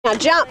Now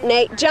jump,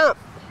 Nate, jump.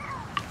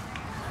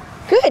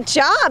 Good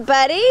job,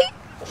 buddy.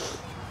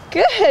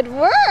 Good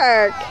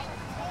work.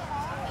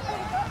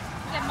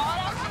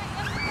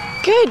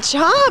 Good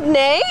job,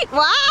 Nate.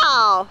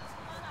 Wow.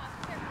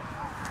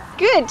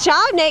 Good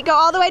job, Nate. Go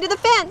all the way to the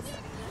fence.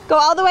 Go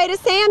all the way to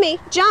Sammy.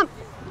 Jump.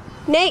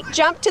 Nate,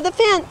 jump to the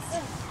fence.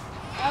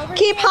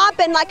 Keep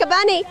hopping like a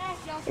bunny.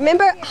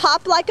 Remember,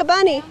 hop like a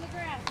bunny.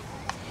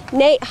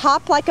 Nate,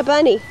 hop like a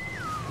bunny.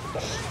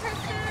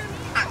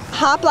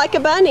 Hop like a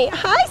bunny.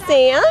 Hi,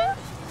 Sam.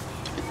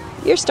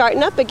 You're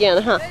starting up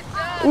again, huh?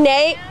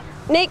 Nate,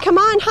 come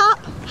on, hop.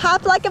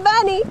 Hop like a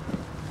bunny.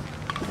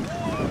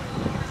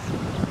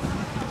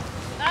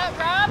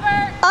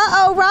 Robert.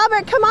 Uh-oh,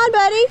 Robert, come on,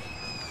 buddy.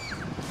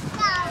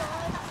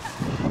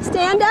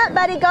 Stand up,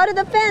 buddy. Go to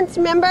the fence,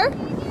 remember?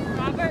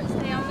 Robert,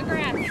 stay on the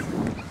grass.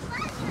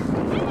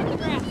 Stay on the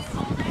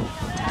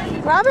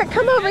grass. Robert,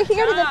 come over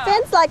here to the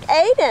fence like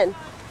Aiden.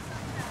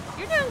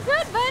 You're doing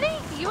good, buddy.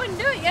 You wouldn't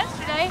do it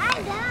yesterday.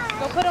 I know.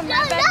 Go put them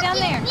right back down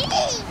there.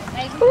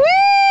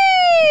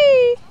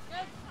 Whee!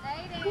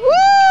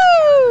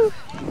 Woo!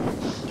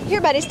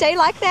 Here, buddy, stay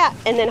like that.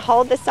 And then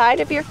hold the side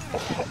of your...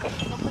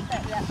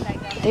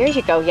 There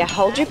you go. Yeah,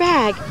 hold your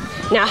bag.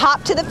 Now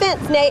hop to the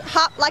fence, Nate.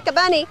 Hop like a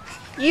bunny.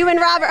 You and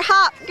Robert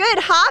hop. Good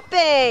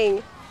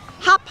hopping.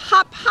 Hop,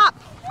 hop, hop.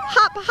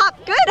 Hop, hop.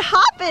 Good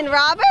hopping,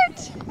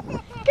 Robert.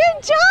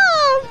 Good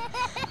job.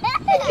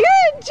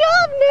 Good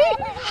job,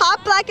 Nate.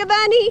 Hop like a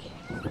bunny.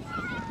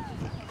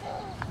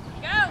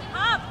 Go,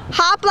 hop.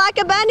 Hop like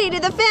a bunny to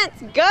the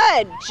fence.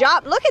 Good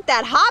job. Look at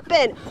that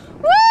hopping.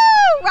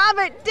 Woo!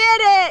 Robert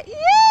did it.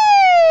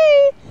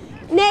 Yay!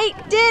 Nate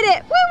did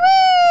it.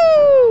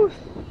 Woo-woo!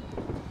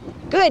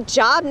 Good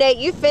job, Nate.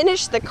 You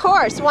finished the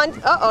course.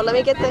 Uh-oh, let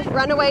me get the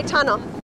runaway tunnel.